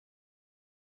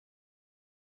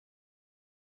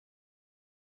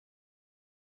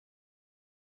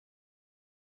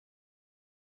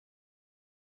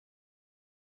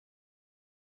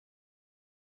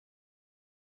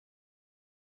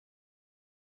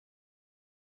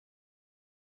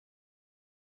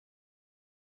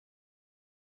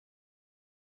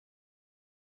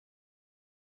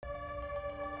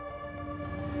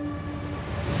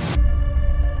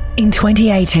In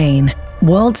 2018,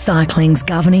 World Cycling's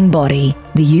governing body,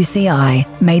 the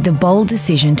UCI, made the bold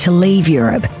decision to leave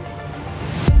Europe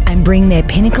and bring their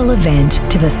pinnacle event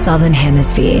to the Southern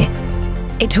Hemisphere.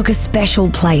 It took a special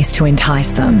place to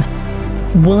entice them.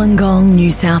 Wollongong,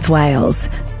 New South Wales,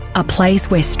 a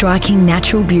place where striking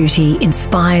natural beauty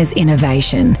inspires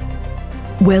innovation,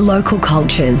 where local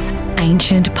cultures,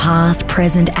 ancient, past,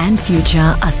 present and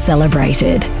future, are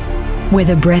celebrated, where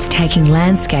the breathtaking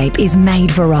landscape is made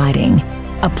for riding,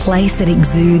 a place that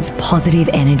exudes positive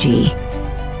energy.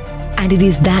 And it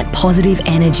is that positive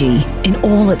energy in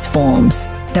all its forms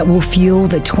that will fuel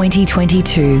the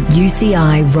 2022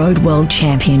 UCI Road World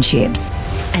Championships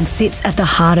and sits at the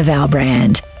heart of our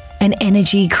brand, an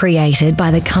energy created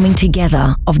by the coming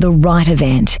together of the right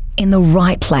event in the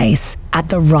right place at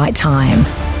the right time,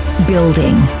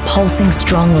 building, pulsing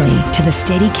strongly to the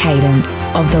steady cadence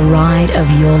of the ride of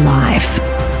your life.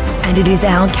 And it is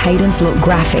our Cadence Look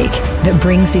graphic that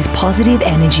brings this positive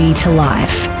energy to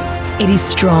life. It is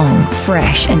strong,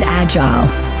 fresh and agile,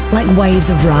 like waves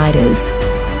of riders,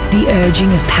 the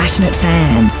urging of passionate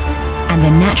fans, and the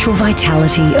natural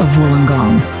vitality of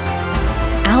Wollongong.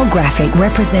 Our graphic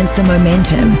represents the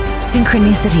momentum,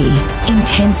 synchronicity,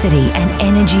 intensity and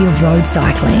energy of road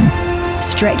cycling,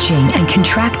 stretching and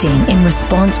contracting in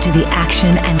response to the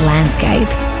action and landscape.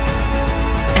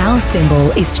 Our symbol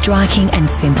is striking and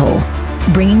simple,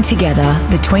 bringing together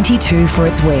the 22 for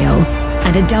its wheels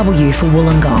and a W for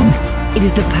Wollongong. It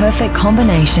is the perfect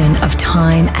combination of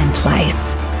time and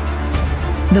place.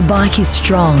 The bike is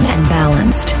strong and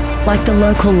balanced, like the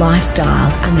local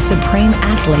lifestyle and the supreme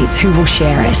athletes who will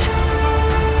share it.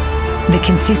 The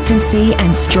consistency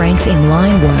and strength in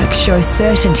line work show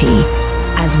certainty,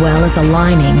 as well as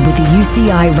aligning with the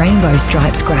UCI Rainbow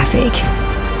Stripes graphic.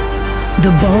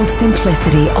 The bold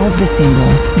simplicity of the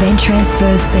symbol then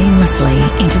transfers seamlessly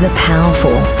into the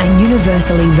powerful and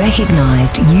universally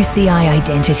recognised UCI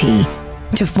identity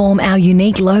to form our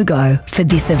unique logo for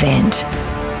this event.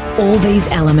 All these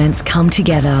elements come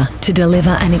together to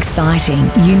deliver an exciting,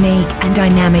 unique and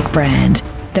dynamic brand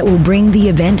that will bring the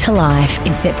event to life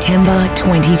in September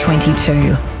 2022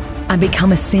 and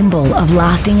become a symbol of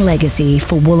lasting legacy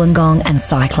for Wollongong and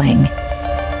cycling.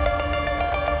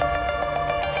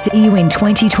 See you in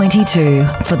 2022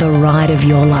 for the ride of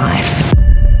your life.